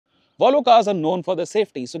Volvo cars are known for their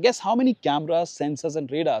safety. So guess how many cameras, sensors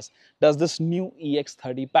and radars does this new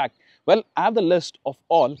EX30 pack? Well, I have the list of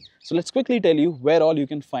all. So let's quickly tell you where all you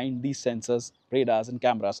can find these sensors, radars and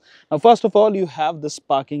cameras. Now, first of all, you have this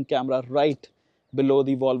parking camera right below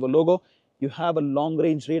the Volvo logo. You have a long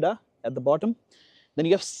range radar at the bottom. Then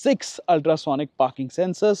you have 6 ultrasonic parking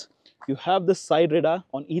sensors. You have this side radar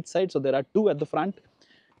on each side. So there are 2 at the front.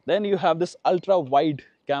 Then you have this ultra wide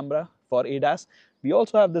camera for ADAS. We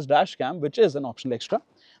also have this dash cam, which is an optional extra.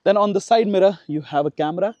 Then on the side mirror, you have a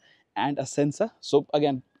camera and a sensor. So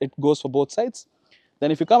again, it goes for both sides.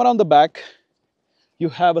 Then if you come around the back, you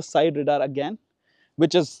have a side radar again,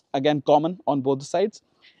 which is again common on both the sides.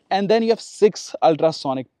 And then you have 6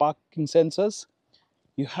 ultrasonic parking sensors.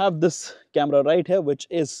 You have this camera right here, which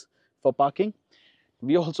is for parking.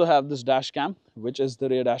 We also have this dash cam, which is the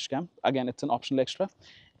rear dash cam. Again, it's an optional extra.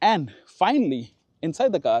 And finally,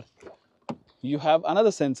 inside the car, you have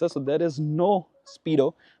another sensor. So there is no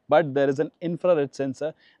speedo, but there is an infrared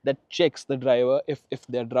sensor that checks the driver if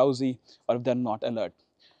they're drowsy or if they're not alert.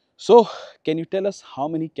 So can you tell us how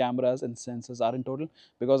many cameras and sensors are in total?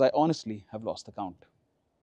 Because I honestly have lost the count.